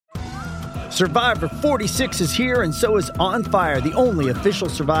Survivor 46 is here, and so is On Fire, the only official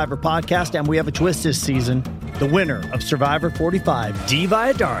Survivor podcast, and we have a twist this season. The winner of Survivor 45, Dee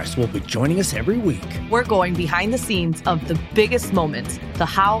Valladares, will be joining us every week. We're going behind the scenes of the biggest moments, the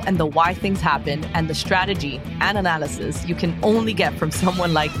how and the why things happen, and the strategy and analysis you can only get from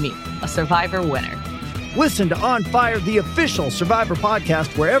someone like me, a Survivor winner. Listen to On Fire, the official Survivor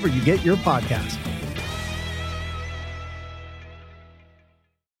podcast, wherever you get your podcast.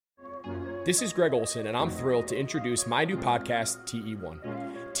 This is Greg Olson, and I'm thrilled to introduce my new podcast,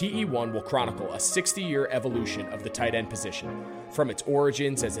 TE1. TE1 will chronicle a 60-year evolution of the tight end position, from its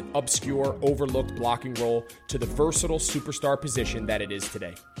origins as an obscure, overlooked blocking role to the versatile superstar position that it is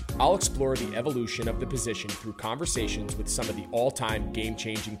today. I'll explore the evolution of the position through conversations with some of the all-time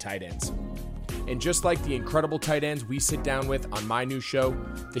game-changing tight ends. And just like the incredible tight ends we sit down with on my new show,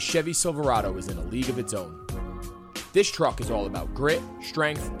 the Chevy Silverado is in a league of its own. This truck is all about grit,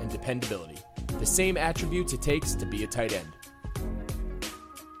 strength, and dependability, the same attributes it takes to be a tight end.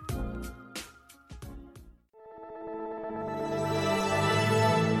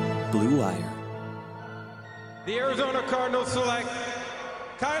 Blue Wire. The Arizona Cardinals select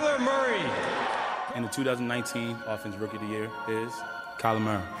Kyler Murray. And the 2019 Offensive Rookie of the Year is Kyler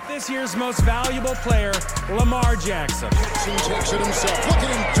Murray. This year's most valuable player, Lamar Jackson. Jackson takes it himself. Look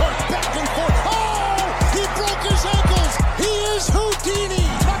at him dart back and forth. Oh! He broke his ankles. He is Houdini.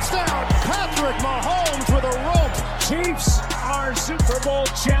 Touchdown. Patrick Mahomes with a rope. Chiefs are Super Bowl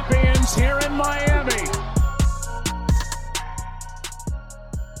champions here in Miami.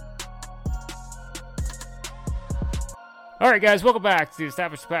 All right, guys, welcome back to the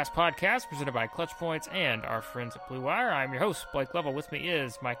Established Pass podcast presented by Clutch Points and our friends at Blue Wire. I'm your host, Blake Lovell. With me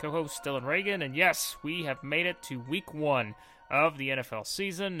is my co-host, Dylan Reagan. And yes, we have made it to week one of the NFL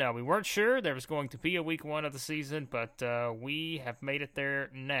season. Now, we weren't sure there was going to be a week one of the season, but we have made it there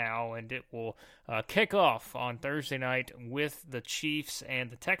now, and it will kick off on Thursday night with the Chiefs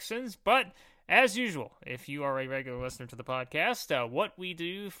and the Texans. But as usual, if you are a regular listener to the podcast, what we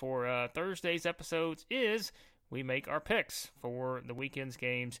do for Thursday's episodes is we make our picks for the weekend's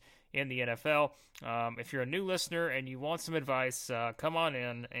games in the NFL. If you're a new listener and you want some advice, come on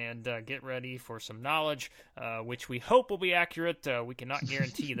in and get ready for some knowledge, which we hope will be accurate. We cannot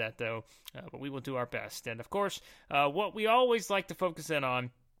guarantee that, though, but we will do our best. And, of course, what we always like to focus in on,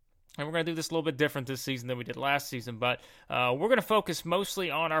 and we're going to do this a little bit different this season than we did last season, but we're going to focus mostly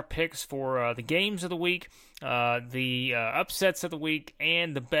on our picks for the games of the week, the upsets of the week,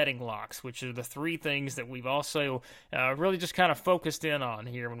 and the betting locks, which are the three things that we've also really just kind of focused in on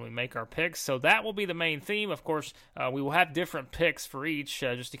here when we make our picks. So that will be the main theme. Of course, we will have different picks for each,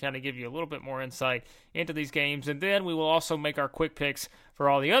 just to kind of give you a little bit more insight into these games. And then we will also make our quick picks for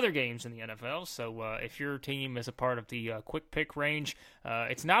all the other games in the NFL. So if your team is a part of the quick pick range,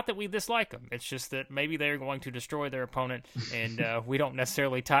 it's not that we dislike them. It's just that maybe they're going to destroy their opponent, and we don't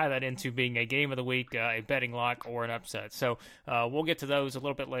necessarily tie that into being a game of the week, a betting lock, or an upset. So we'll get to those a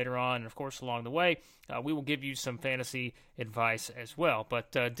little bit later on. And, of course, along the way, we will give you some fantasy advice as well.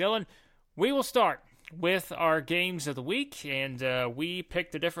 But, Dylan, we will start with our games of the week, and we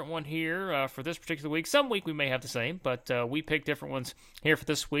picked a different one here for this particular week. Some week we may have the same, but we picked different ones here for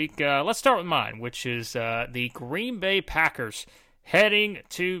this week. Let's start with mine, which is the Green Bay Packers heading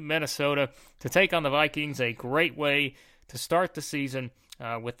to Minnesota to take on the Vikings. A great way to start the season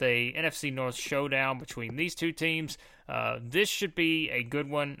with a NFC North showdown between these two teams. This should be a good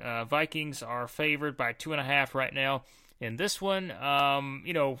one. Vikings are favored by 2.5 right now. In this one,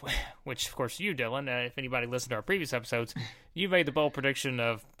 which, of course, you, Dylan, if anybody listened to our previous episodes, you made the bold prediction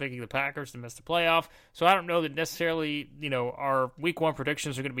of picking the Packers to miss the playoff. So I don't know that necessarily, our week one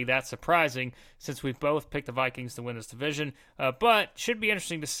predictions are going to be that surprising since we've both picked the Vikings to win this division. But should be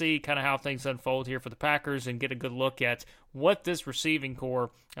interesting to see kind of how things unfold here for the Packers and get a good look at what this receiving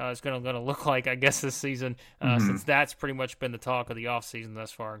core is going to look like, I guess, this season, since that's pretty much been the talk of the offseason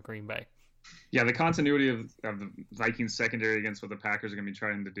thus far in Green Bay. Yeah, the continuity of the Vikings secondary against what the Packers are going to be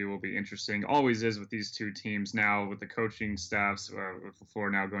trying to do will be interesting. Always is with these two teams now, with the coaching staffs, with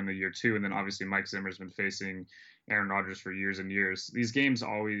LaFleur now going to year 2, and then obviously Mike Zimmer's been facing Aaron Rodgers for years and years. These games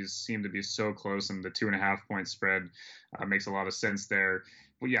always seem to be so close, and the 2.5-point spread makes a lot of sense there.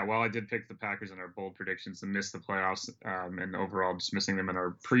 But yeah, while I did pick the Packers in our bold predictions to miss the playoffs and overall dismissing them in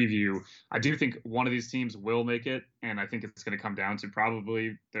our preview, I do think one of these teams will make it, and I think it's going to come down to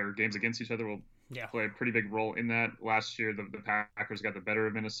probably their games against each other will play a pretty big role in that. Last year, the Packers got the better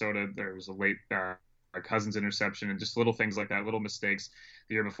of Minnesota. There was a late Cousins interception and just little things like that, little mistakes.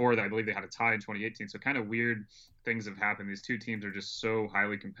 The year before that, I believe they had a tie in 2018. So kind of weird things have happened. These two teams are just so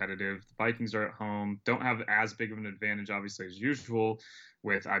highly competitive. The Vikings are at home, don't have as big of an advantage, obviously, as usual.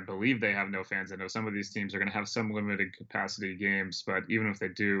 With, I believe they have no fans. I know some of these teams are going to have some limited capacity games, but even if they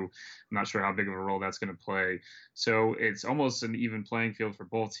do, I'm not sure how big of a role that's going to play. So it's almost an even playing field for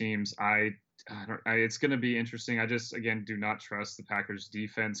both teams. It's going to be interesting. I just, again, do not trust the Packers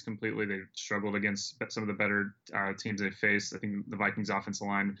defense completely. They've struggled against some of the better teams they faced. I think the Vikings offensive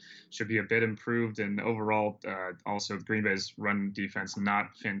line should be a bit improved, and overall, also Green Bay's run defense,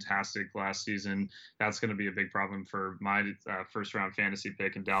 not fantastic last season. That's going to be a big problem for my first round fantasy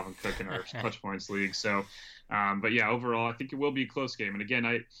pick and Dalvin Cook in our Clutch Points league. So, but yeah, overall, I think it will be a close game. And again,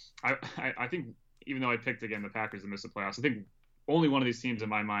 I think even though I picked, again, the Packers to miss the playoffs, I think only one of these teams in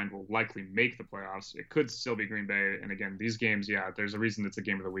my mind will likely make the playoffs. It could still be Green Bay. And again, these games, there's a reason it's a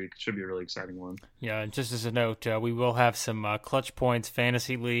game of the week. It should be a really exciting one. Yeah, and just as a note, we will have some Clutch Points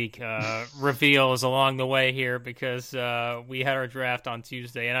Fantasy League reveals along the way here because we had our draft on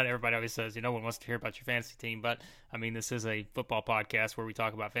Tuesday. And not everybody always says, no one wants to hear about your fantasy team. But, I mean, this is a football podcast where we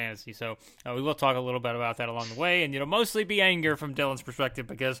talk about fantasy. So we will talk a little bit about that along the way. And, mostly be anger from Dylan's perspective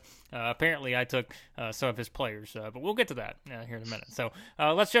because apparently I took some of his players. But we'll get to that here in a minute. So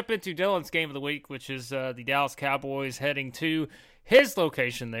let's jump into Dylan's game of the week, which is the Dallas Cowboys heading to his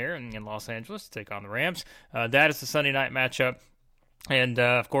location there in Los Angeles to take on the Rams. That is the Sunday night matchup. And,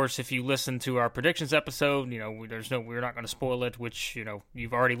 of course, if you listen to our predictions episode, we're not going to spoil it, which,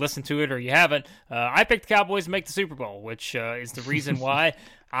 you've already listened to it or you haven't. I picked the Cowboys to make the Super Bowl, which is the reason why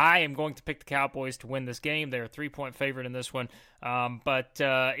I am going to pick the Cowboys to win this game. They're a 3-point favorite in this one. But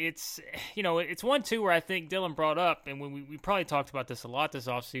it's 1-2 where I think Dylan brought up, and we probably talked about this a lot this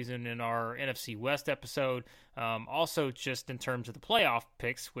offseason in our NFC West episode. Also just in terms of the playoff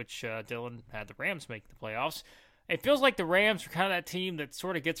picks, which Dylan had the Rams make the playoffs. It feels like the Rams are kind of that team that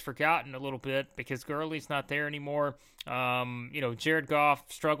sort of gets forgotten a little bit because Gurley's not there anymore. Jared Goff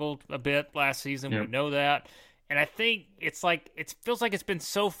struggled a bit last season. Yep. We know that. And I think it feels like it's been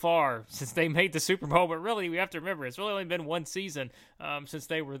so far since they made the Super Bowl, but really we have to remember it's really only been one season since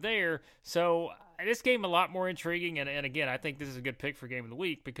they were there. So this game a lot more intriguing, and again, I think this is a good pick for Game of the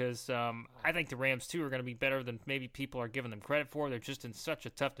Week because I think the Rams, too, are going to be better than maybe people are giving them credit for. They're just in such a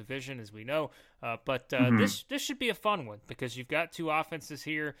tough division, as we know. But this should be a fun one because you've got two offenses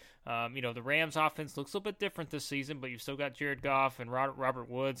here. The Rams offense looks a little bit different this season, but you've still got Jared Goff and Robert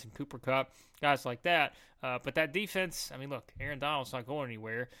Woods and Cooper Kupp, guys like that. But that defense, I mean, look, Aaron Donald's not going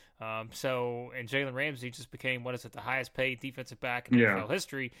anywhere. And Jalen Ramsey just became, the highest paid defensive back in NFL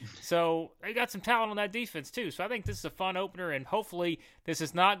history. So they got some talent on that defense, too. So I think this is a fun opener, and hopefully this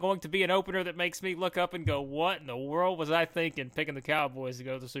is not going to be an opener that makes me look up and go, what in the world was I thinking picking the Cowboys to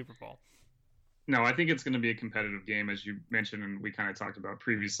go to the Super Bowl? No, I think it's going to be a competitive game. As you mentioned, and we kind of talked about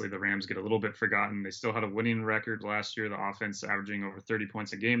previously, the Rams get a little bit forgotten. They still had a winning record last year, the offense averaging over 30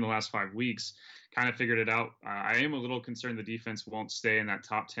 points a game the last 5 weeks. Kind of figured it out. I am a little concerned the defense won't stay in that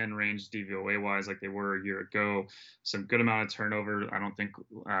top 10 range DVOA-wise like they were a year ago. Some good amount of turnover. I don't think,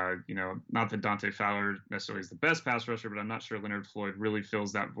 not that Dante Fowler necessarily is the best pass rusher, but I'm not sure Leonard Floyd really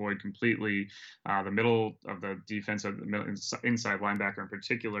fills that void completely. The middle of the defense, the inside linebacker in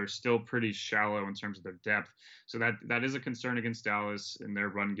particular, still pretty shallow in terms of their depth. So that is a concern against Dallas in their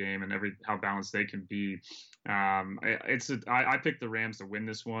run game and how balanced they can be. I picked the Rams to win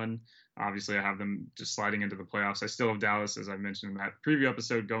this one. Obviously, I have them just sliding into the playoffs. I still have Dallas, as I mentioned in that preview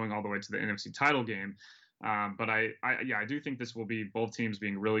episode, going all the way to the NFC title game. But I do think this will be both teams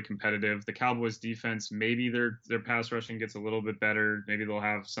being really competitive. The Cowboys defense, maybe their pass rushing gets a little bit better. Maybe they'll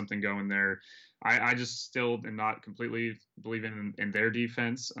have something going there. I just still am not completely believing in their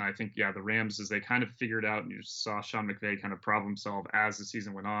defense. I think, the Rams, as they kind of figured out, and you saw Sean McVay kind of problem solve as the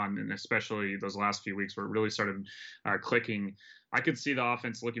season went on, and especially those last few weeks where it really started clicking. I could see the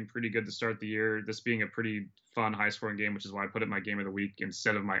offense looking pretty good to start the year, this being a pretty fun, high-scoring game, which is why I put it in my game of the week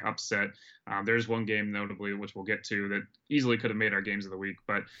instead of my upset. There's one game, notably, which we'll get to, that easily could have made our games of the week.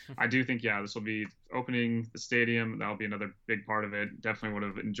 But I do think, this will be opening the stadium. That'll be another big part of it. Definitely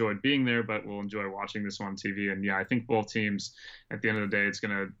would have enjoyed being there, but we'll enjoy watching this one on TV. And, I think both teams, at the end of the day,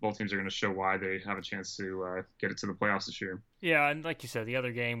 both teams are going to show why they have a chance to get it to the playoffs this year. Yeah, and like you said, the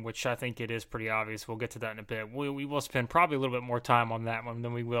other game, which I think it is pretty obvious, we'll get to that in a bit. We will spend probably a little bit more time on that one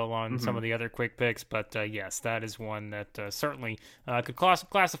than we will on some of the other quick picks. But, yes, that is one that certainly could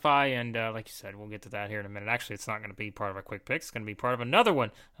classify. And like you said, we'll get to that here in a minute. Actually, it's not going to be part of our quick picks. It's going to be part of another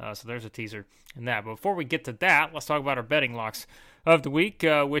one. So there's a teaser in that. But before we get to that, let's talk about our betting locks of the week,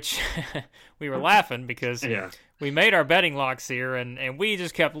 which we were laughing because we made our betting locks here, and we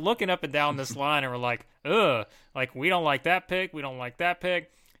just kept looking up and down this line, and we're like, ugh, like we don't like that pick, we don't like that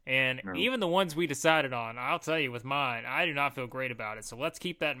pick. And even the ones we decided on, I'll tell you with mine, I do not feel great about it. So let's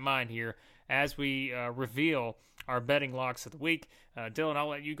keep that in mind here as we reveal our betting locks of the week. Dylan, I'll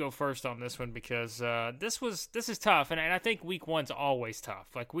let you go first on this one because this is tough. And I think week one's always tough.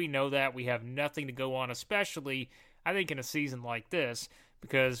 Like, we know that. We have nothing to go on, especially, I think, in a season like this,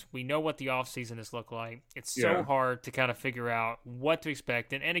 because we know what the offseason has looked like. It's so hard to kind of figure out what to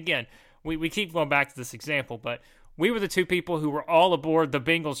expect. And again, we keep going back to this example, but we were the two people who were all aboard the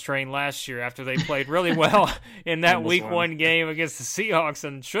Bengals train last year after they played really well in that week one game against the Seahawks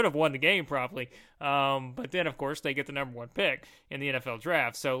and should have won the game probably. But then, of course, they get the number one pick in the NFL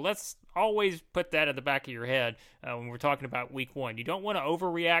draft. So let's always put that at the back of your head when we're talking about week one. You don't want to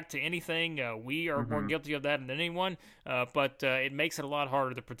overreact to anything. We are more guilty of that than anyone, but it makes it a lot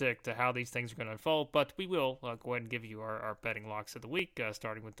harder to predict how these things are going to unfold. But we will go ahead and give you our betting locks of the week,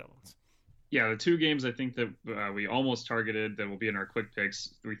 starting with Dylan's. Yeah, the two games I think that we almost targeted that will be in our quick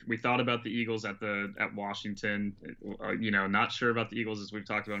picks. We thought about the Eagles at Washington. Not sure about the Eagles as we've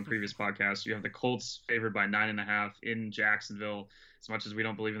talked about in previous podcasts. You have the Colts favored by 9.5 in Jacksonville. As much as we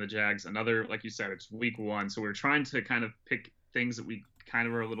don't believe in the Jags, another, like you said, it's week one, so we're trying to kind of pick things that we kind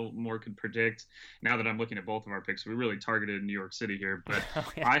of are a little more could predict. Now that I'm looking at both of our picks, we really targeted New York City here, but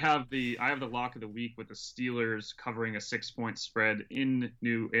I have the lock of the week with the Steelers covering a 6-point spread in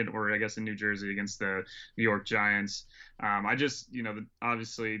New Jersey against the New York Giants.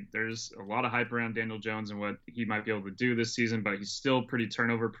 Obviously there's a lot of hype around Daniel Jones and what he might be able to do this season, but he's still pretty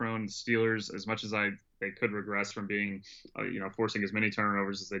turnover prone. The Steelers, as much as they could regress from being, forcing as many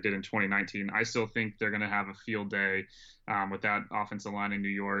turnovers as they did in 2019. I still think they're going to have a field day with that offensive line in New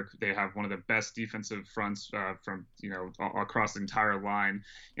York. They have one of the best defensive fronts from across the entire line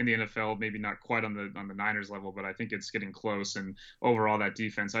in the NFL. Maybe not quite on the Niners level, but I think it's getting close. And overall, that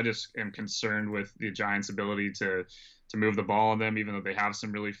defense, I just am concerned with the Giants' ability to move the ball on them, even though they have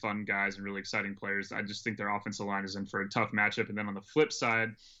some really fun guys and really exciting players. I just think their offensive line is in for a tough matchup. And then on the flip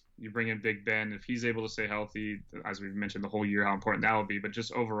side, you bring in Big Ben. If he's able to stay healthy, as we've mentioned the whole year, how important that will be. But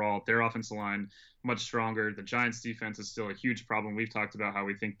just overall, their offensive line, much stronger. The Giants' defense is still a huge problem. We've talked about how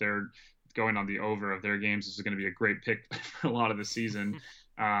we think they're going on the over of their games. This is going to be a great pick for a lot of the season.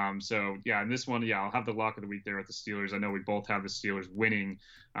 In this one, I'll have the lock of the week there with the Steelers. I know we both have the Steelers winning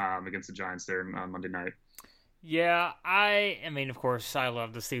against the Giants there on Monday night. Yeah, I mean, of course, I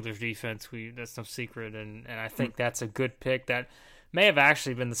love the Steelers defense. That's no secret, and I think that's a good pick. That may have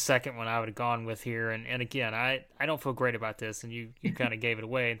actually been the second one I would have gone with here. And again, I don't feel great about this, and you kind of gave it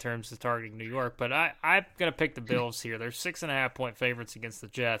away in terms of targeting New York. But I'm going to pick the Bills here. They're 6.5-point favorites against the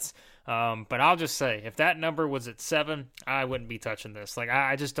Jets. But I'll just say, if that number was at 7, I wouldn't be touching this. Like,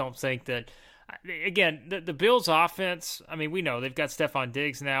 I just don't think that. Again, the Bills' offense, I mean, we know they've got Stephon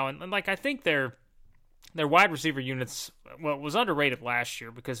Diggs now, and like I think their wide receiver units, was underrated last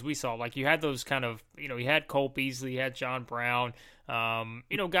year because we saw, like, you had those kind of, you had Cole Beasley, you had John Brown,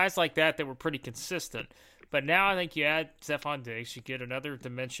 guys like that were pretty consistent. But now I think you add Stephon Diggs, you get another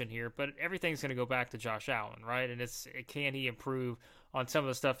dimension here, but everything's going to go back to Josh Allen, right? And can he improve on some of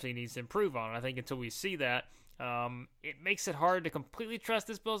the stuff that he needs to improve on? And I think until we see that, it makes it hard to completely trust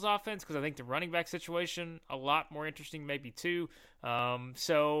this Bills offense because I think the running back situation a lot more interesting maybe too.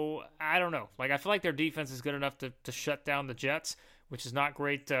 So I don't know. Like, I feel like their defense is good enough to shut down the Jets, which is not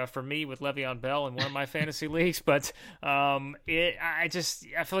great for me with Le'Veon Bell in one of my fantasy leagues. But I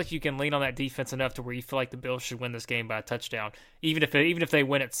feel like you can lean on that defense enough to where you feel like the Bills should win this game by a touchdown, even if they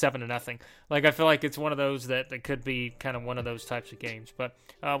win it 7-0. Like, I feel like it's one of those that could be kind of one of those types of games. But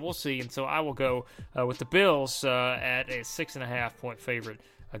we'll see. And so I will go with the Bills at a 6.5-point favorite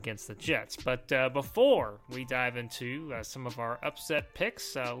against the Jets. But before we dive into some of our upset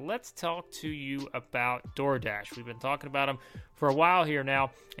picks, let's talk to you about DoorDash. We've been talking about them for a while here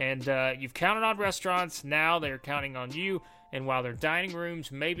now, and you've counted on restaurants. Now they're counting on you. And while their dining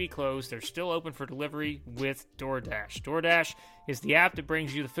rooms may be closed, they're still open for delivery with DoorDash. DoorDash is the app that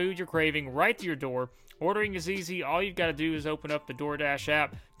brings you the food you're craving right to your door. Ordering is easy. All you've got to do is open up the DoorDash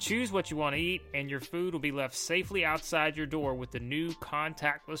app, choose what you want to eat, and your food will be left safely outside your door with the new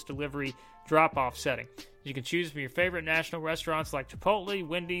contactless delivery drop-off setting. You can choose from your favorite national restaurants like Chipotle,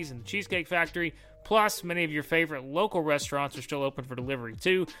 Wendy's, and the Cheesecake Factory. Plus, many of your favorite local restaurants are still open for delivery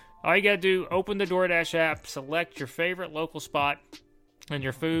too. All you got to do, open the DoorDash app, select your favorite local spot, and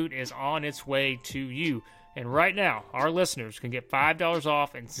your food is on its way to you. And right now, our listeners can get $5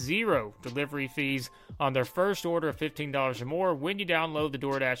 off and 0 delivery fees on their first order of $15 or more when you download the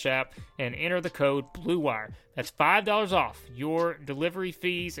DoorDash app and enter the code BLUEWIRE. That's $5 off your delivery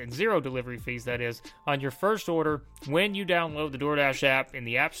fees and 0 delivery fees, that is, on your first order when you download the DoorDash app in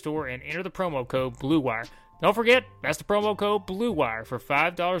the App Store and enter the promo code BLUEWIRE. Don't forget, that's the promo code BLUEWIRE for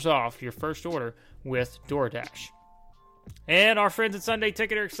 $5 off your first order with DoorDash. And our friends at Sunday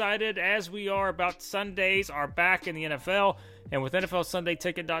Ticket are excited, as we are, about Sundays are back in the NFL. And with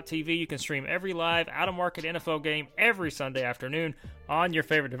NFLSundayTicket.tv, you can stream every live, out-of-market NFL game every Sunday afternoon on your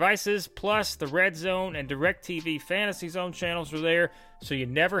favorite devices. Plus, the Red Zone and DirecTV Fantasy Zone channels are there, so you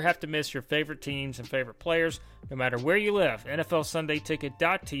never have to miss your favorite teams and favorite players, no matter where you live.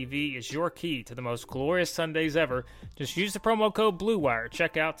 NFLSundayTicket.tv is your key to the most glorious Sundays ever. Just use the promo code BLUEWIRE at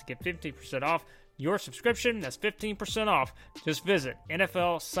checkout to get 15% off your subscription. That's 15% off. Just visit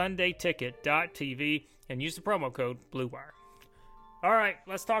NFLSundayTicket.tv and use the promo code BLUEWIRE. All right,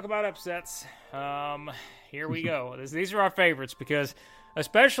 let's talk about upsets. Here we go. These are our favorites because,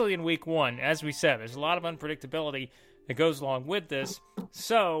 especially in week one, as we said, there's a lot of unpredictability that goes along with this.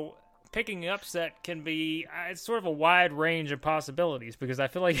 So picking an upset can be, it's sort of a wide range of possibilities because I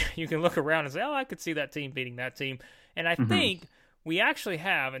feel like you can look around and say, oh, I could see that team beating that team. And I think we actually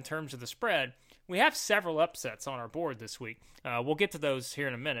have, in terms of the spread, we have several upsets on our board this week. We'll get to those here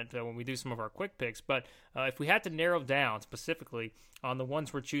in a minute when we do some of our quick picks. But if we had to narrow down specifically on the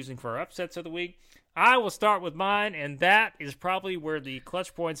ones we're choosing for our upsets of the week, I will start with mine, and that is probably where the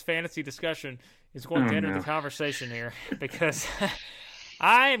Clutch Points fantasy discussion is going to enter the conversation here, because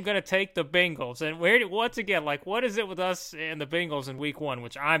I am going to take the Bengals. And once again, what is it with us and the Bengals in week one,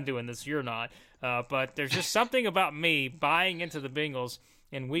 which I'm doing this, you're not. But there's just something about me buying into the Bengals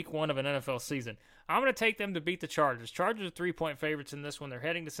in week one of an NFL season. I'm going to take them to beat the Chargers. Chargers are 3-point favorites in this one. They're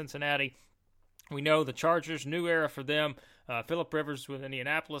heading to Cincinnati. We know the Chargers, new era for them. Phillip Rivers with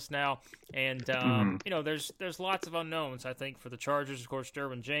Indianapolis now. And, there's lots of unknowns, I think, for the Chargers. Of course,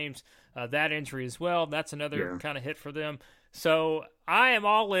 Derwin James, that injury as well. That's another kind of hit for them. So I am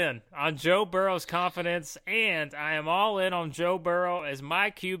all in on Joe Burrow's confidence, and I am all in on Joe Burrow as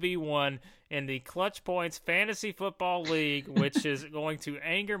my QB1 in the Clutch Points Fantasy Football League, which is going to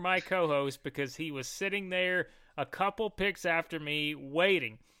anger my co-host because he was sitting there a couple picks after me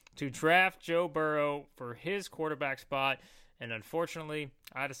waiting to draft Joe Burrow for his quarterback spot. And unfortunately,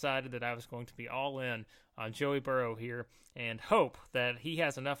 I decided that I was going to be all in on Joey Burrow here and hope that he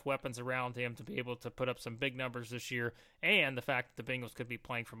has enough weapons around him to be able to put up some big numbers this year, and the fact that the Bengals could be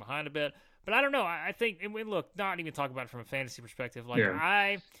playing from behind a bit. But I don't know. I think, and look, not even talk about it from a fantasy perspective.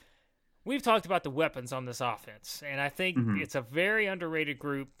 We've talked about the weapons on this offense, and I think it's a very underrated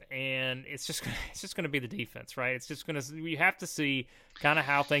group, and it's just going to be the defense, right? It's just going to, we have to see kind of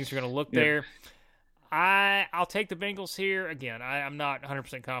how things are going to look there. I'll take the Bengals here. Again, I'm not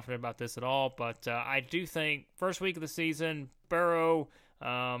 100% confident about this at all, but I do think first week of the season, Burrow,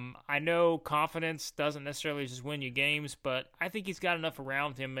 I know confidence doesn't necessarily just win you games, but I think he's got enough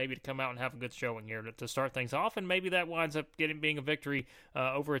around him maybe to come out and have a good showing here to start things off, and maybe that winds up being a victory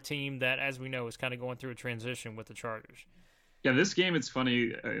over a team that, as we know, is kind of going through a transition with the Chargers. Yeah, this game, it's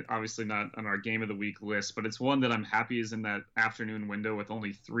funny, obviously not on our game of the week list, but it's one that I'm happy is in that afternoon window with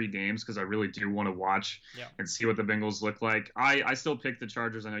only 3 games because I really do want to watch and see what the Bengals look like. I still pick the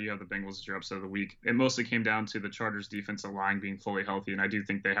Chargers. I know you have the Bengals as your upset of the week. It mostly came down to the Chargers defensive line being fully healthy, and I do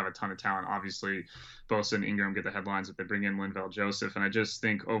think they have a ton of talent. Obviously, Bosa and Ingram get the headlines if they bring in Linval Joseph, and I just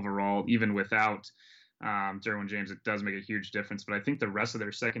think overall, even without Derwin James, it does make a huge difference, but I think the rest of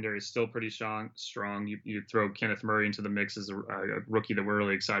their secondary is still pretty strong. You throw Kenneth Murray into the mix as a rookie that we're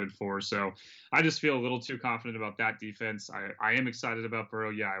really excited for. So I just feel a little too confident about that defense. I am excited about Burrow.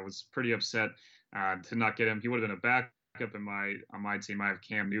 Yeah, I was pretty upset to not get him. He would have been a backup on my team. I have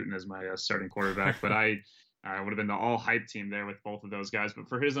Cam Newton as my starting quarterback, but I would have been the all hype team there with both of those guys. But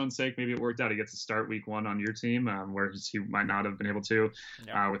for his own sake, maybe it worked out. He gets to start week 1 on your team, where he might not have been able to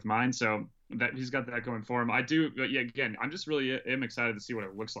with mine. So that he's got that going for him. I do, but yeah, again, I'm just really am excited to see what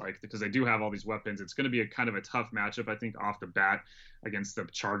it looks like because they do have all these weapons. It's going to be a kind of a tough matchup, I think, off the bat against the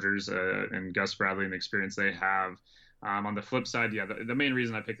Chargers and Gus Bradley and the experience they have. On the flip side, yeah, the main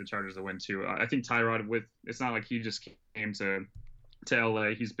reason I picked the Chargers to win too, I think Tyrod, it's not like he just came to LA.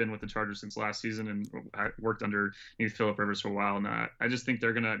 He's been with the Chargers since last season and worked underneath Phillip Rivers for a while. And I just think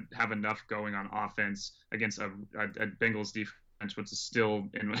they're going to have enough going on offense against a Bengals defense which is still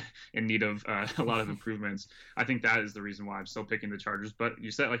in need of a lot of improvements. I think that is the reason why I'm still picking the Chargers. But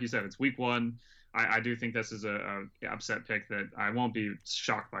like you said, it's week one. I do think this is a upset pick that I won't be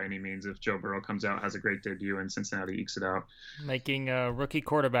shocked by any means if Joe Burrow comes out, has a great debut, and Cincinnati ekes it out. Making a rookie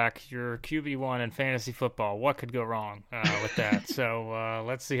quarterback your QB1 in fantasy football. What could go wrong with that? So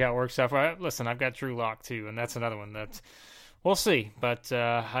let's see how it works out. Listen, I've got Drew Lock too, and that's another one that's we'll see, but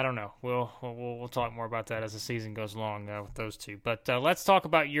I don't know. We'll talk more about that as the season goes along with those two. But let's talk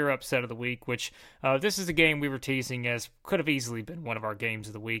about your upset of the week, which this is a game we were teasing as could have easily been one of our games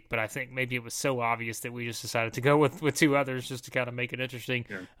of the week, but I think maybe it was so obvious that we just decided to go with two others just to kind of make it interesting.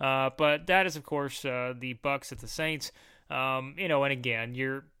 Yeah. But that is, of course, the Bucs at the Saints. And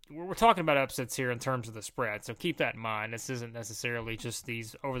again, we're talking about upsets here in terms of the spread, so keep that in mind. This isn't necessarily just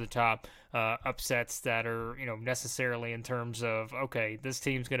these over-the-top upsets that are, necessarily in terms of, okay, this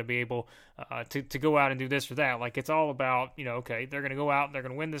team's going to be able to go out and do this or that. Like, it's all about, okay, they're going to go out and they're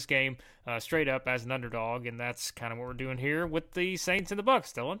going to win this game straight up as an underdog, and that's kind of what we're doing here with the Saints and the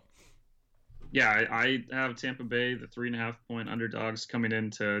Bucs, Dylan. Yeah, I have Tampa Bay, the 3.5-point underdogs coming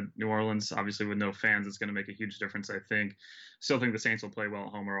into New Orleans. Obviously, with no fans, it's going to make a huge difference, I think. Still think the Saints will play well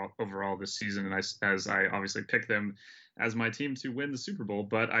at home overall this season, and as I obviously picked them as my team to win the Super Bowl.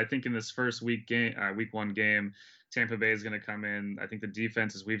 But I think in this first week one game, Tampa Bay is going to come in. I think the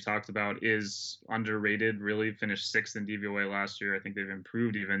defense, as we've talked about, is underrated, really. Finished 6th in DVOA last year. I think they've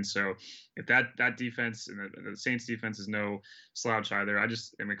improved even. So if that defense, and the Saints defense is no slouch either, I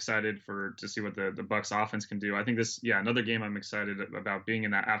just am excited to see what the Bucs offense can do. I think another game I'm excited about being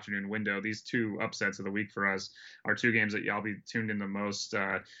in that afternoon window. These two upsets of the week for us are two games that y'all be tuned in the most.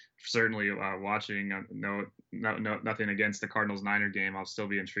 Certainly watching. Nothing against the Cardinals-Niner game. I'll still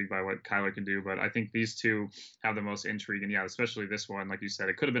be intrigued by what Kyler can do, but I think these two have the most intrigue, and especially this one. Like you said,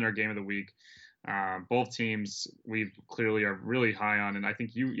 it could have been our game of the week. Both teams we clearly are really high on, and I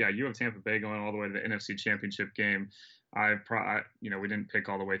think you have Tampa Bay going all the way to the NFC Championship game. We didn't pick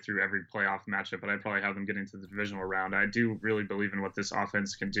all the way through every playoff matchup, but I'd probably have them getting to the divisional round. I do really believe in what this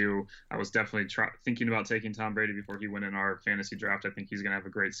offense can do. I was definitely thinking about taking Tom Brady before he went in our fantasy draft. I think he's going to have a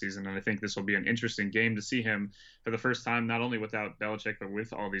great season, and I think this will be an interesting game to see him for the first time, not only without Belichick, but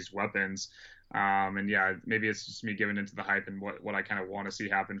with all these weapons. Maybe it's just me giving into the hype and what I kind of want to see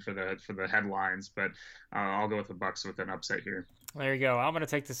happen for the headlines, but I'll go with the Bucs with an upset here. There you go. I'm going to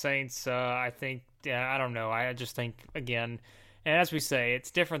take the Saints. I think, I don't know. I just think, again, and as we say, it's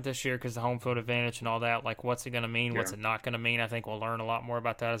different this year because the home field advantage and all that. Like, what's it going to mean? Yeah. What's it not going to mean? I think we'll learn a lot more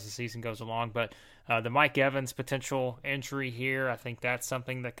about that as the season goes along. But the Mike Evans potential injury here, I think that's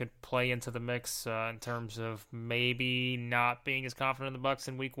something that could play into the mix in terms of maybe not being as confident in the Bucs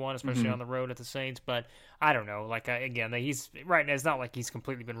in week one, especially on the road at the Saints. But I don't know. Like, he's right now. It's not like he's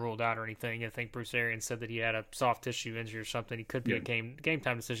completely been ruled out or anything. I think Bruce Arians said that he had a soft tissue injury or something. He could be a game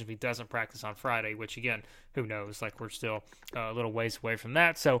time decision if he doesn't practice on Friday, which, again, who knows? Like, we're still a little ways away from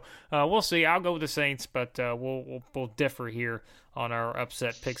that. So we'll see. I'll go with the Saints, but we'll differ here on our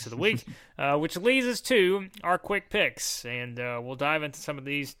upset picks of the week, which leads us to our quick picks. And we'll dive into some of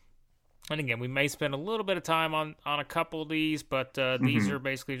these. And again, we may spend a little bit of time on a couple of these, but these are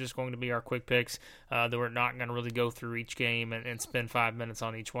basically just going to be our quick picks that we're not going to really go through each game and spend 5 minutes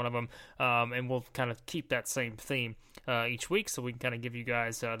on each one of them. And we'll kind of keep that same theme each week so we can kind of give you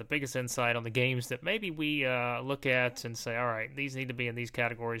guys the biggest insight on the games that maybe we look at and say, all right, these need to be in these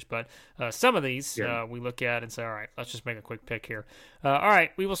categories. But some of these we look at and say, all right, let's just make a quick pick here. All right,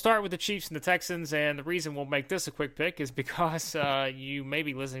 we will start with the Chiefs and the Texans. And the reason we'll make this a quick pick is because you may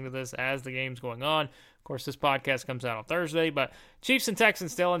be listening to this as the game's going on. Of course, this podcast comes out on Thursday, but Chiefs and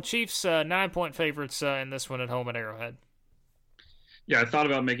Texans, Dylan. Chiefs 9-point favorites in this one at home at Arrowhead. Yeah, I thought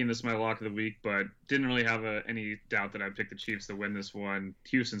about making this my lock of the week, but didn't really have any doubt that I'd pick the Chiefs to win this one.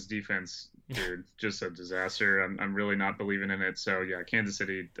 Houston's defense, dude, just a disaster. I'm really not believing in it. So, yeah, Kansas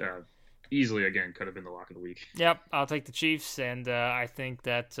City easily, again, could have been the lock of the week. Yep, I'll take the Chiefs, and I think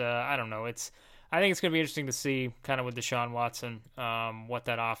that, I don't know, I think it's going to be interesting to see kind of with Deshaun Watson what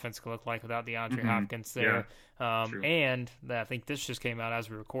that offense could look like without DeAndre Hopkins there. Yeah, and I think this just came out as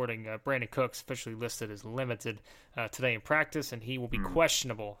we're recording. Brandon Cooks officially listed as limited today in practice, and he will be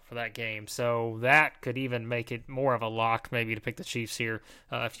questionable for that game. So that could even make it more of a lock maybe to pick the Chiefs here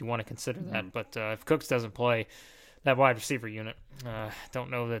if you want to consider that. But if Cooks doesn't play, that wide receiver unit, don't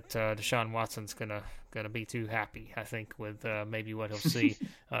know that Deshaun Watson's gonna be too happy, I think, with maybe what he'll see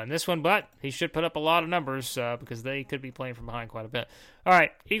in this one. But he should put up a lot of numbers because they could be playing from behind quite a bit. All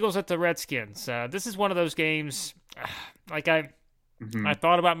right, Eagles at the Redskins. This is one of those games, like I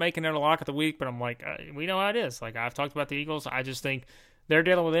thought about making it a lock of the week, but I'm like, we know how it is. Like, I've talked about the Eagles. I just think they're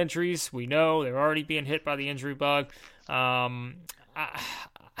dealing with injuries. We know they're already being hit by the injury bug.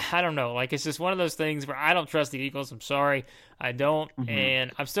 I don't know. Like, it's just one of those things where I don't trust the Eagles. I'm sorry. I don't.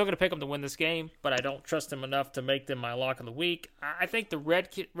 And I'm still going to pick them to win this game, but I don't trust them enough to make them my lock of the week. I think the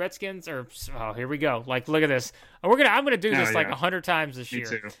Redskins are – oh, here we go. Like, look at this. I'm going to do this like 100 times this year.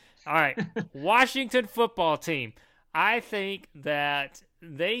 Too. All right. Washington football team. I think that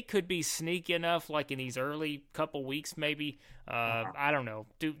they could be sneaky enough, like in these early couple weeks maybe. I don't know.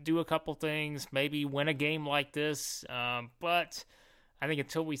 Do a couple things, maybe win a game like this. But – I think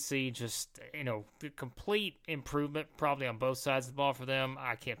until we see just, the complete improvement probably on both sides of the ball for them,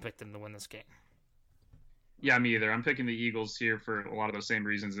 I can't pick them to win this game. Yeah, me either. I'm picking the Eagles here for a lot of those same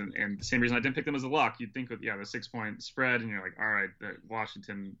reasons, and the same reason I didn't pick them as a lock. You'd think with, the 6-point spread, and you're like, all right,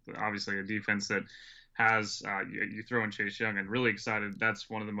 Washington, obviously a defense that has, you throw in Chase Young, and really excited.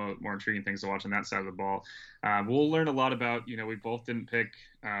 That's one of the more intriguing things to watch on that side of the ball. We'll learn a lot about, we both didn't pick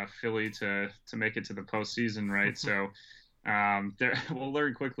Philly to make it to the postseason, right? So we'll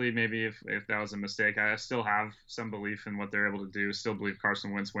learn quickly maybe if that was a mistake. I still have some belief in what they're able to do. Still believe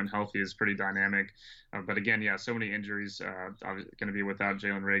Carson Wentz, when healthy, is pretty dynamic. But again, so many injuries. Going to be without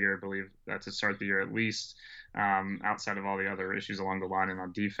Jalen Reagor, I believe, to start the year at least, outside of all the other issues along the line and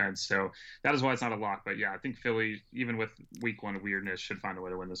on defense. So that is why it's not a lock. But I think Philly, even with week 1 weirdness, should find a way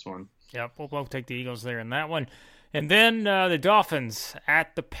to win this one. Yep, we'll both take the Eagles there in that one. And then the Dolphins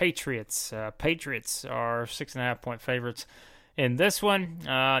at the Patriots. Patriots are 6.5-point favorites in this one.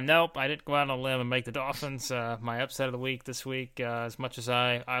 Nope, I didn't go out on a limb and make the Dolphins my upset of the week this week. As much as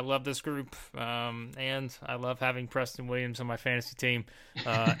I love this group, and I love having Preston Williams on my fantasy team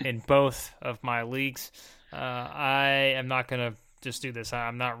in both of my leagues, I am not going to just do this.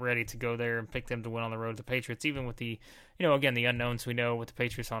 I'm not ready to go there and pick them to win on the road to the Patriots, even with the, again, the unknowns we know with the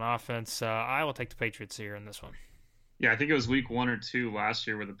Patriots on offense. I will take the Patriots here in this one. Yeah, I think it was week 1 or 2 last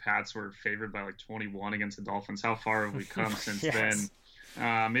year where the Pats were favored by like 21 against the Dolphins. How far have we come since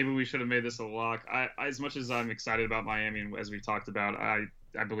then? Maybe we should have made this a lock. As much as I'm excited about Miami, as we've talked about,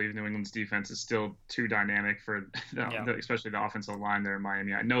 I believe New England's defense is still too dynamic for, especially the offensive line there in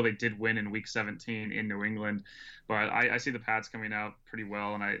Miami. I know they did win in week 17 in New England, but I see the Pats coming out pretty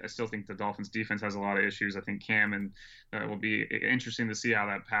well, and I still think the Dolphins defense has a lot of issues. I think Cam and will be interesting to see how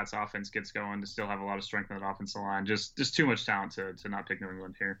that Pats offense gets going, to still have a lot of strength on that offensive line. Just too much talent to not pick New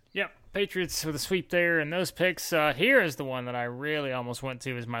England here. Yep, Patriots with a sweep there, and those picks. Here is the one that I really almost went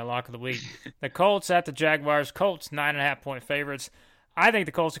to as my lock of the week. The Colts at the Jaguars. Colts 9.5-point favorites. I think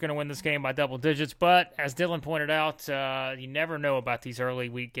the Colts are going to win this game by double digits, but as Dylan pointed out, you never know about these early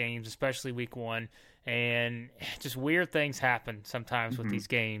week games, especially week 1, and just weird things happen sometimes with these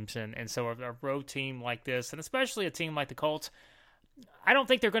games, and so a road team like this, and especially a team like the Colts, I don't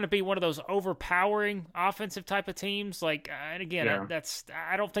think they're going to be one of those overpowering offensive type of teams. And again,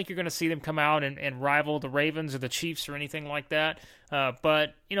 I don't think you're going to see them come out and rival the Ravens or the Chiefs or anything like that,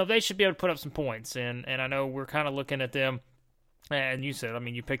 but they should be able to put up some points, and I know we're kind of looking at them. And you said,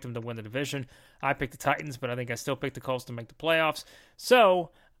 you picked them to win the division. I picked the Titans, but I think I still picked the Colts to make the playoffs.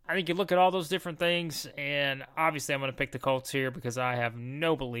 So I think you look at all those different things, and obviously I'm going to pick the Colts here because I have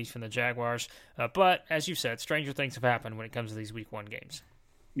no belief in the Jaguars. But as you said, stranger things have happened when it comes to these Week 1 games.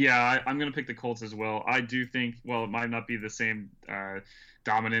 Yeah, I'm going to pick the Colts as well. I do think, it might not be the same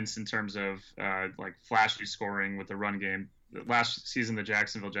dominance in terms of flashy scoring with the run game. Last season, the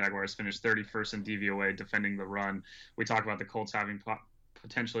Jacksonville Jaguars finished 31st in DVOA defending the run. We talk about the Colts having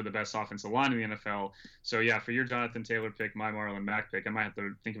potentially the best offensive line in the NFL. So, for your Jonathan Taylor pick, my Marlon Mack pick, I might have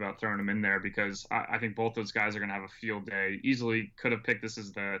to think about throwing him in there because I think both those guys are going to have a field day. Easily could have picked this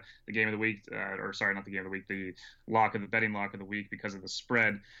as the game of the week, not the game of the week, the betting lock of the week because of the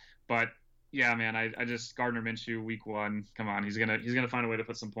spread. But yeah, man, I just Gardner Minshew week 1. Come on, he's gonna find a way to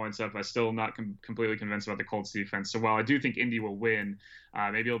put some points up. I'm still not completely convinced about the Colts defense. So while I do think Indy will win,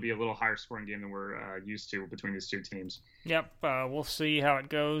 maybe it'll be a little higher scoring game than we're used to between these two teams. Yep, we'll see how it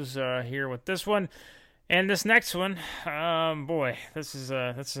goes here with this one. And this next one, this is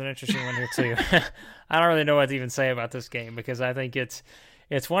an interesting one here too. I don't really know what to even say about this game because I think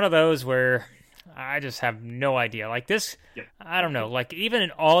it's one of those where I just have no idea. I don't know. Even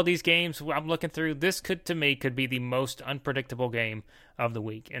in all of these games I'm looking through, this could be the most unpredictable game of the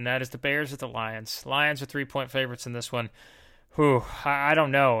week, and that is the Bears at the Lions. Lions are 3-point favorites in this one. I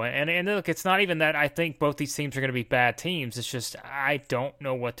don't know. And look, it's not even that I think both these teams are going to be bad teams. It's just I don't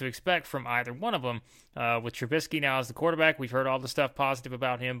know what to expect from either one of them. With Trubisky now as the quarterback, we've heard all the stuff positive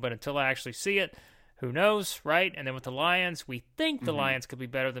about him, but until I actually see it, who knows, right? And then with the Lions, we think the Lions could be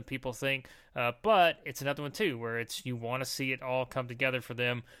better than people think, but it's another one too where you want to see it all come together for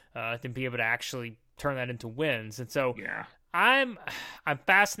them to be able to actually turn that into wins. And so I'm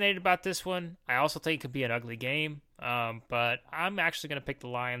fascinated about this one. I also think it could be an ugly game, but I'm actually going to pick the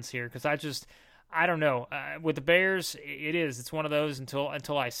Lions here because I don't know. With the Bears, it's one of those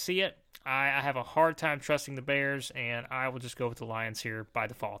until I see it. I have a hard time trusting the Bears, and I will just go with the Lions here by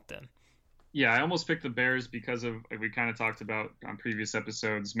default then. Yeah, I almost picked the Bears because of, we kind of talked about on previous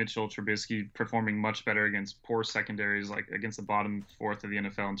episodes, Mitchell Trubisky performing much better against poor secondaries, like against the bottom fourth of the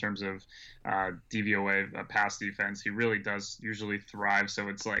NFL in terms of DVOA, pass defense. He really does usually thrive. So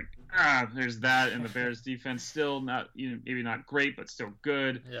it's like, there's that. And the Bears defense still not, maybe not great, but still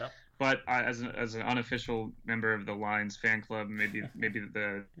good. Yeah. But as an unofficial member of the Lions fan club, maybe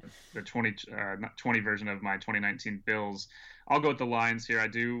the 20 version of my 2019 Bills, I'll go with the Lions here.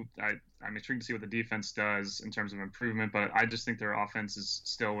 I'm intrigued to see what the defense does in terms of improvement, but I just think their offense is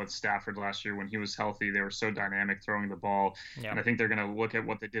still with Stafford last year when he was healthy. They were so dynamic throwing the ball, and I think they're going to look at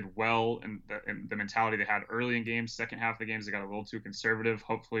what they did well and the mentality they had early in games. Second half of the games, they got a little too conservative.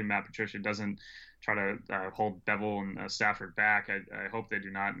 Hopefully, Matt Patricia doesn't try to hold Bevel and Stafford back. I hope they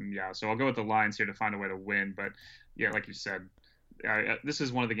do not. And so I'll go with the Lions here to find a way to win. But yeah, like you said, this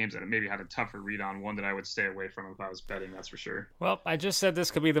is one of the games that maybe had a tougher read on, one that I would stay away from if I was betting, that's for sure. Well, I just said this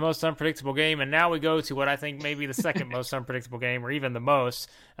could be the most unpredictable game, and now we go to what I think may be the second most unpredictable game, or even the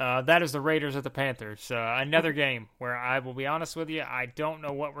most. That is the Raiders at the Panthers. Another game where I will be honest with you, I don't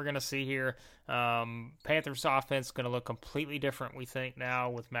know what we're going to see here. Panthers offense is going to look completely different, we think,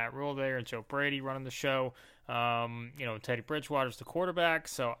 now with Matt Rule there and Joe Brady running the show. Teddy Bridgewater's the quarterback,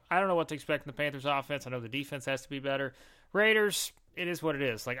 so I don't know what to expect from the Panthers offense. I know the defense has to be better. Raiders, it is what it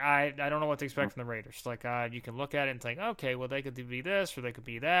is. Like, I don't know what to expect from the Raiders. Like, you can look at it and think, okay, well, they could be this or they could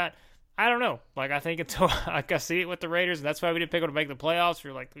be that. I don't know. Like, I think until I see it with the Raiders, and that's why we didn't pick them to make the playoffs.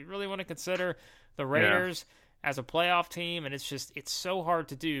 We're like, we really want to consider the Raiders as a playoff team, and it's so hard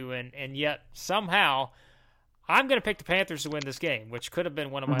to do. And yet, somehow, I'm going to pick the Panthers to win this game, which could have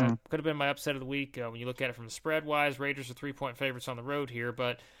been my upset of the week when you look at it from the spread-wise. Raiders are 3-point favorites on the road here,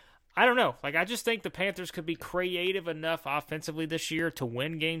 but I don't know. Like, I just think the Panthers could be creative enough offensively this year to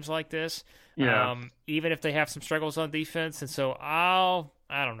win games like this, even if they have some struggles on defense. And so I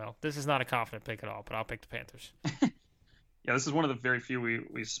don't know. This is not a confident pick at all, but I'll pick the Panthers. Yeah, this is one of the very few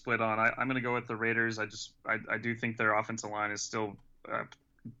we split on. I'm going to go with the Raiders. I do think their offensive line is still a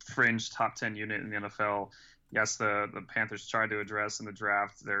fringe top 10 unit in the NFL. Yes, the Panthers tried to address in the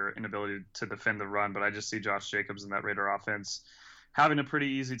draft their inability to defend the run, but I just see Josh Jacobs and that Raider offense having a pretty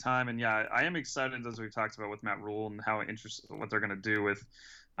easy time. And yeah, I am excited, as we talked about with Matt Rule, and how what they're going to do with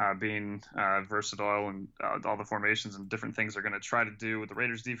being versatile and all the formations and different things they're going to try to do. The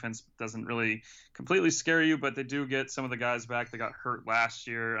Raiders defense doesn't really completely scare you, but they do get some of the guys back that got hurt last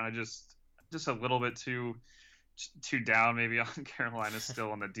year. And I just a little bit too down maybe on Carolina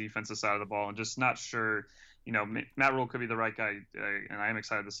still on the defensive side of the ball, and just not sure. Matt Rule could be the right guy, and I am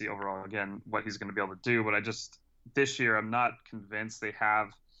excited to see overall, again, what he's going to be able to do. But this year, I'm not convinced they have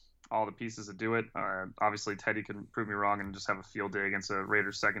all the pieces to do it. Obviously, Teddy can prove me wrong and just have a field day against a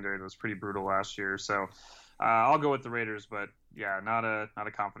Raiders secondary that was pretty brutal last year. So I'll go with the Raiders, but yeah, not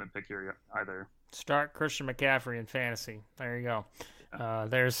a confident pick here either. Start Christian McCaffrey in fantasy. There you go.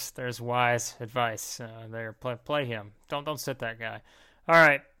 There's wise advice. There, play him. Don't sit that guy. All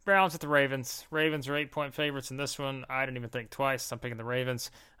right. Browns at the Ravens. Ravens are 8-point favorites in this one. I didn't even think twice. I'm picking the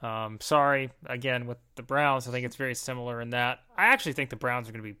Ravens. Sorry, again, with the Browns, I think it's very similar in that. I actually think the Browns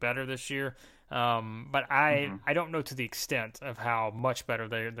are going to be better this year, but I don't know to the extent of how much better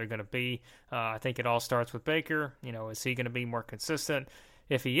they're going to be. I think it all starts with Baker. Is he going to be more consistent?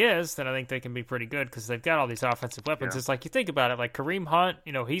 If he is, then I think they can be pretty good because they've got all these offensive weapons. Yeah. It's like, you think about it, like Kareem Hunt,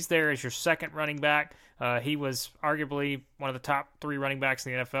 he's there as your second running back. He was arguably one of the top 3 running backs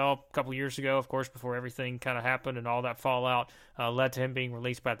in the NFL a couple years ago, of course, before everything kind of happened and all that fallout led to him being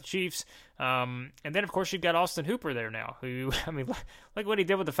released by the Chiefs. And then, of course, you've got Austin Hooper there now, who, like what he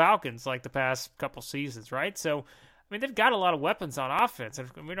did with the Falcons like the past couple seasons, right? So, they've got a lot of weapons on offense. And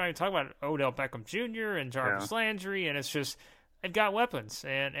we're not even talking about Odell Beckham Jr. and Jarvis Landry, and it's just they've got weapons.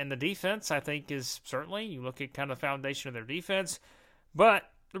 And the defense, I think, is certainly, you look at kind of the foundation of their defense, but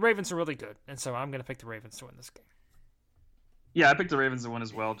the Ravens are really good. And so I'm going to pick the Ravens to win this game. Yeah, I picked the Ravens to win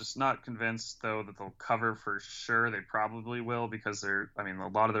as well. Just not convinced, though, that they'll cover for sure. They probably will because a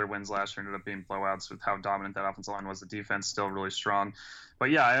lot of their wins last year ended up being blowouts with how dominant that offensive line was. The defense still really strong.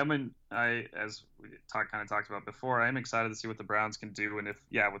 But yeah, as we kind of talked about before, I am excited to see what the Browns can do. And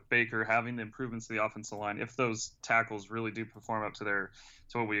with Baker having the improvements to the offensive line, if those tackles really do perform up to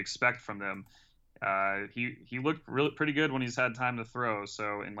what we expect from them, he looked really pretty good when he's had time to throw.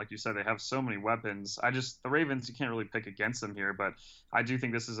 So, and like you said, they have so many weapons. The Ravens, you can't really pick against them here, but I do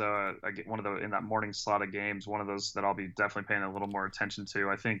think this is one of the, in that morning slot of games, one of those that I'll be definitely paying a little more attention to.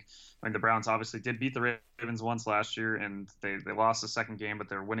 I mean, the Browns obviously did beat the Ravens once last year, and they lost the second game, but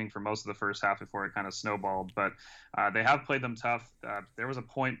they're winning for most of the first half before it kind of snowballed. But they have played them tough. There was a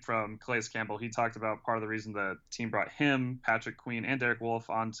point from Calais Campbell. He talked about part of the reason the team brought him, Patrick Queen, and Derek Wolfe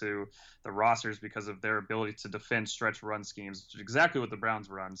onto the rosters because of their ability to defend stretch run schemes, which is exactly what the Browns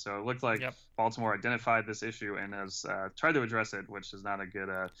run. So it looked like Baltimore identified this issue and has tried to address it, which is not a good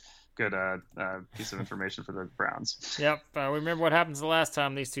piece of information for the Browns. Yep. We remember what happened the last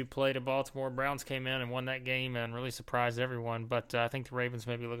time these two played at Baltimore. Browns came in and won that game and really surprised everyone. But I think the Ravens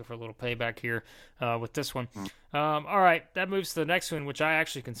may be looking for a little payback here with this one. All right. That moves to the next one, which I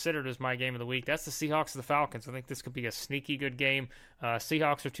actually considered as my game of the week. That's the Seahawks and the Falcons. I think this could be a sneaky good game.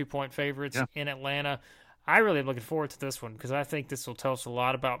 Seahawks are 2-point favorites in Atlanta. I really am looking forward to this one because I think this will tell us a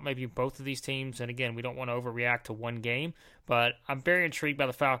lot about maybe both of these teams. And again, we don't want to overreact to one game, but I'm very intrigued by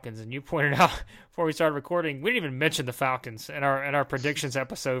the Falcons. And you pointed out before we started recording, we didn't even mention the Falcons in our predictions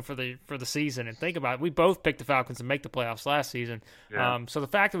episode for the season. And think about it, we both picked the Falcons to make the playoffs last season. So the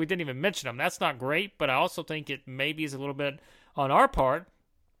fact that we didn't even mention them, that's not great. But I also think it maybe is a little bit on our part.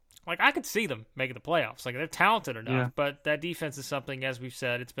 Like, I could see them making the playoffs. Like, they're talented enough, but that defense is something, as we've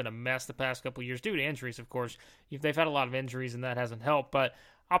said, it's been a mess the past couple of years due to injuries, of course. They've had a lot of injuries, and that hasn't helped. But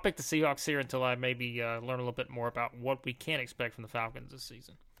I'll pick the Seahawks here until I maybe learn a little bit more about what we can expect from the Falcons this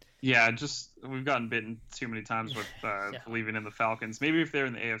season. Yeah, we've gotten bitten too many times with believing in the Falcons. Maybe if they're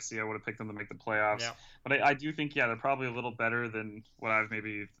in the AFC, I would have picked them to make the playoffs. Yeah. But I do think, they're probably a little better than what I've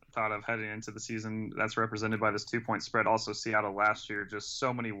maybe thought of heading into the season. That's represented by this 2-point spread. Also, Seattle last year, just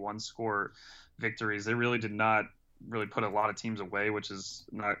so many one-score victories. They really did not really put a lot of teams away, which is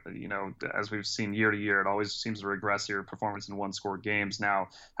not, as we've seen year to year, it always seems to regress your performance in one-score games. Now,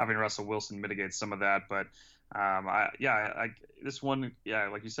 having Russell Wilson mitigates some of that, but this one,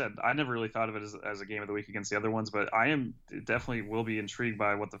 like you said, I never really thought of it as a game of the week against the other ones, but definitely will be intrigued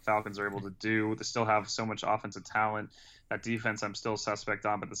by what the Falcons are able to do. They still have so much offensive talent. That defense, I'm still suspect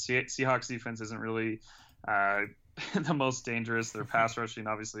on, but the Seahawks defense isn't really the most dangerous. Their pass rushing,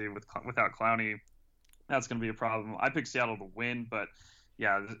 obviously, without Clowney, that's going to be a problem. I picked Seattle to win, but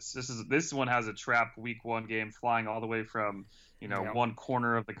this one has a trap week one game flying all the way from one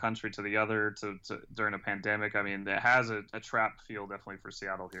corner of the country to the other to during a pandemic. I mean, it has a trap feel definitely for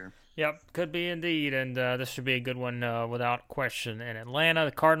Seattle here. Yep, could be indeed, and this should be a good one without question. In Atlanta,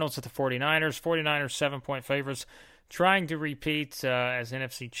 the Cardinals at the 49ers. 49ers 7-point favorites, trying to repeat as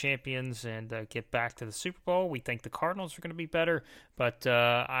NFC champions and get back to the Super Bowl. We think the Cardinals are going to be better, but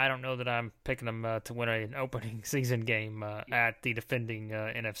I don't know that I'm picking them to win an opening season game at the defending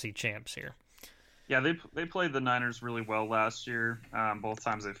NFC champs here. Yeah, they played the Niners really well last year, both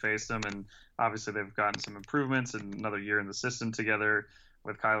times they faced them, and obviously they've gotten some improvements and another year in the system together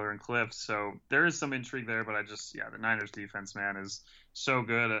with Kyler and Cliff. So there is some intrigue there, but the Niners defense, man, is so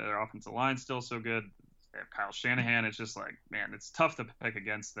good. Their offensive line's still so good. They have Kyle Shanahan. It's just like, man, it's tough to pick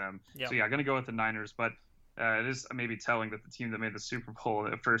against them. Yep. So, I'm going to go with the Niners. But it is maybe telling that the team that made the Super Bowl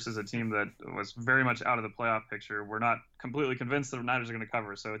at first is a team that was very much out of the playoff picture. We're not completely convinced that the Niners are going to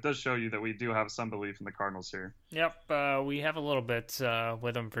cover. So it does show you that we do have some belief in the Cardinals here. Yep, we have a little bit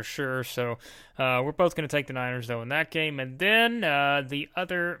with them for sure. So we're both going to take the Niners, though, in that game. And then the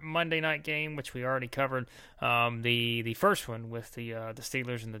other Monday night game, which we already covered, the first one with the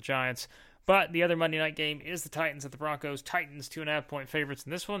Steelers and the Giants. But the other Monday night game is the Titans at the Broncos. Titans 2.5-point favorites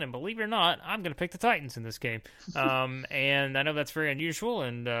in this one, and believe it or not, I'm going to pick the Titans in this game. And I know that's very unusual,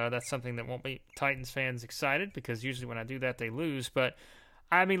 and that's something that won't make Titans fans excited because usually when I do that, they lose. But,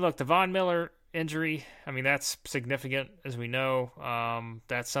 I mean, look, the Von Miller injury, I mean, that's significant, as we know.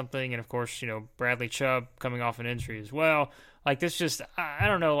 That's something, and of course, Bradley Chubb coming off an injury as well. Like, this just, I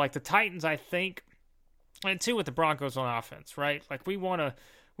don't know, like the Titans, I think, and too with the Broncos on offense, right? Like,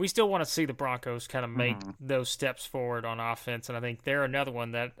 we still want to see the Broncos kind of make those steps forward on offense, and I think they're another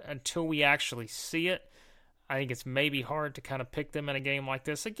one that until we actually see it, I think it's maybe hard to kind of pick them in a game like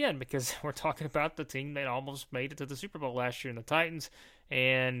this again because we're talking about the team that almost made it to the Super Bowl last year in the Titans,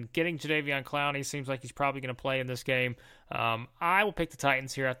 and getting Jadeveon Clowney seems like he's probably going to play in this game. I will pick the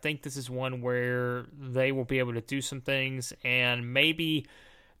Titans here. I think this is one where they will be able to do some things, and maybe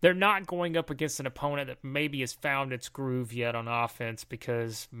they're not going up against an opponent that maybe has found its groove yet on offense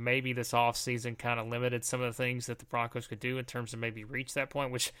because maybe this offseason kind of limited some of the things that the Broncos could do in terms of maybe reach that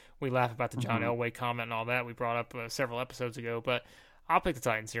point, which we laugh about the John Elway comment and all that we brought up several episodes ago. But I'll pick the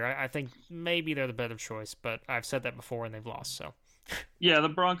Titans here. I think maybe they're the better choice, but I've said that before and they've lost. So Yeah, the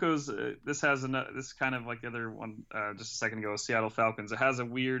Broncos. This is kind of like the other one just a second ago. Seattle Falcons. It has a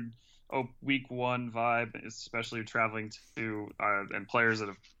weird week one vibe, especially traveling to and players that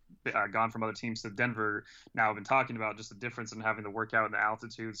have gone from other teams to Denver now have been talking about just the difference in having to work out in the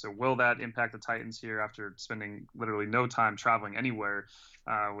altitude. So will that impact the Titans here after spending literally no time traveling anywhere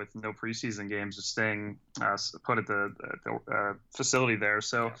with no preseason games, just staying put at the facility there?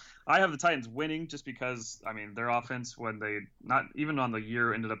 So I have the Titans winning just because, I mean, their offense, when they not even on the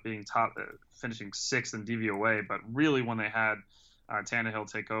year ended up being top, finishing 6th in DVOA, but really when they had Tannehill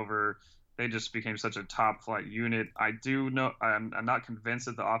take over, they just became such a top flight unit. I do know I'm not convinced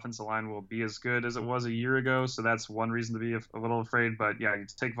that the offensive line will be as good as it was a year ago, so that's one reason to be a little afraid. But yeah, you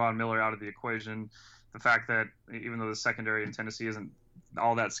take Von Miller out of the equation, the fact that even though the secondary in Tennessee isn't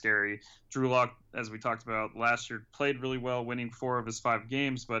all that scary, Drew Lock, as we talked about last year, played really well, winning 4 of his 5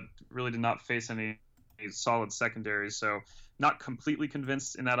 games, but really did not face any solid secondary. So not completely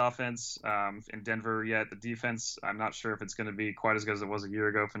convinced in that offense in Denver yet. The defense, I'm not sure if it's going to be quite as good as it was a year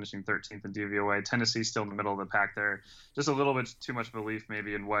ago, finishing 13th in DVOA. Tennessee still in the middle of the pack there. Just a little bit too much belief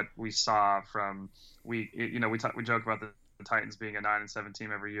maybe in what we saw from we joke about the Titans being a 9-7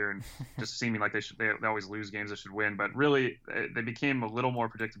 team every year and just seeming like they always lose games they should win, but really they became a little more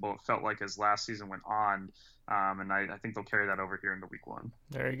predictable, it felt like, as last season went on. And I think they'll carry that over here into week one.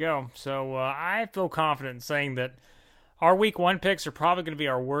 There you go. So I feel confident in saying that our week 1 picks are probably going to be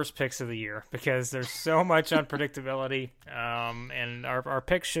our worst picks of the year because there's so much unpredictability, and our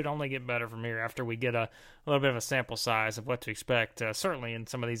picks should only get better from here after we get a little bit of a sample size of what to expect, certainly in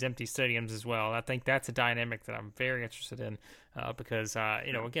some of these empty stadiums as well. I think that's a dynamic that I'm very interested in because,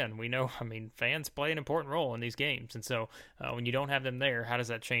 again, we know, fans play an important role in these games, and so when you don't have them there, how does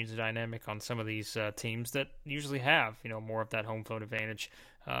that change the dynamic on some of these teams that usually have, more of that home field advantage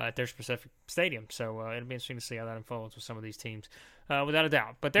at their specific stadium? So it'll be interesting to see how that unfolds with some of these teams, without a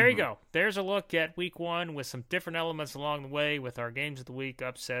doubt. But there you go. There's a look at week 1 with some different elements along the way with our games of the week,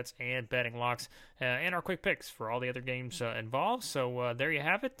 upsets, and betting locks, and our quick picks for all the other games involved. So there you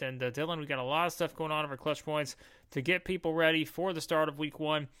have it. And Dylan, we got a lot of stuff going on over Clutch Points to get people ready for the start of week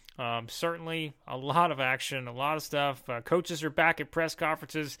 1. Certainly a lot of action, a lot of stuff. Coaches are back at press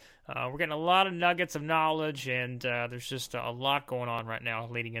conferences. We're getting a lot of nuggets of knowledge, and there's just a lot going on right now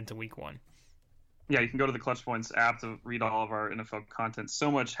leading into week 1. Yeah, you can go to the Clutch Points app to read all of our NFL content.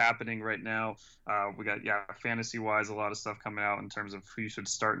 So much happening right now. We got, fantasy-wise, a lot of stuff coming out in terms of who you should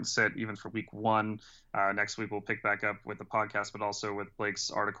start and sit, even for week 1. Next week, we'll pick back up with the podcast, but also with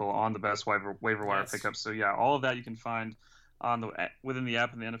Blake's article on the best waiver wire pickups. So, yeah, all of that you can find within the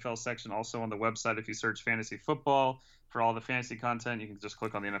app in the NFL section, also on the website. If you search fantasy football for all the fantasy content, you can just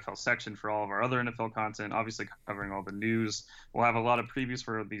click on the NFL section for all of our other NFL content, obviously covering all the news. We'll have a lot of previews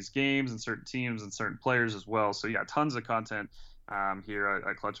for these games and certain teams and certain players as well. So yeah, tons of content here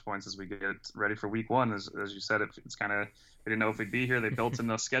at Clutch Points as we get ready for week 1. As you said, it's kind of, we didn't know if we'd be here. They built in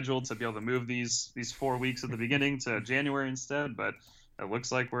the schedule to be able to move these 4 weeks at the beginning to January instead, but it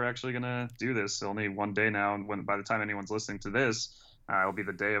looks like we're actually going to do this only one day now. And by the time anyone's listening to this, it'll be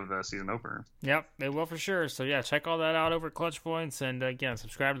the day of the season opener. Yep, it will for sure. So, yeah, check all that out over at Clutch Points. And, again,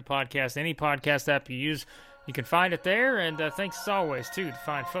 subscribe to the podcast. Any podcast app you use, you can find it there. And thanks, as always, too, to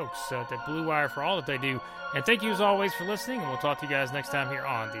fine folks at Blue Wire for all that they do. And thank you, as always, for listening. And we'll talk to you guys next time here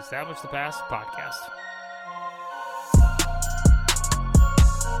on the Establish the Pass podcast.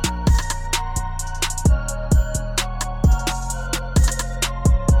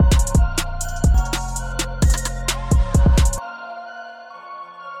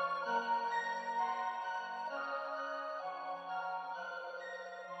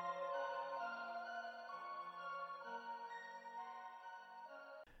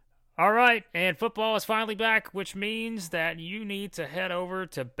 All right, and football is finally back, which means that you need to head over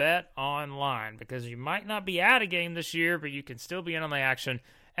to Bet Online because you might not be at a game this year, but you can still be in on the action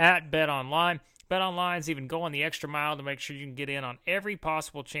at Bet Online. Bet Online's even going the extra mile to make sure you can get in on every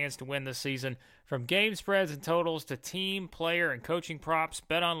possible chance to win this season. From game spreads and totals to team, player, and coaching props,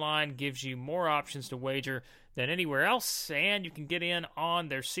 Bet Online gives you more options to wager than anywhere else, and you can get in on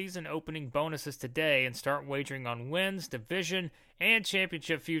their season opening bonuses today and start wagering on wins, division, and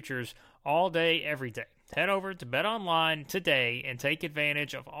championship futures all day, every day. Head over to BetOnline today and take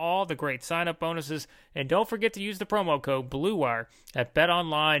advantage of all the great sign-up bonuses. And don't forget to use the promo code BlueWire at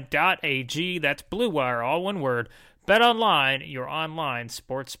betonline.ag. That's BlueWire, all one word. BetOnline, your online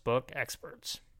sportsbook experts.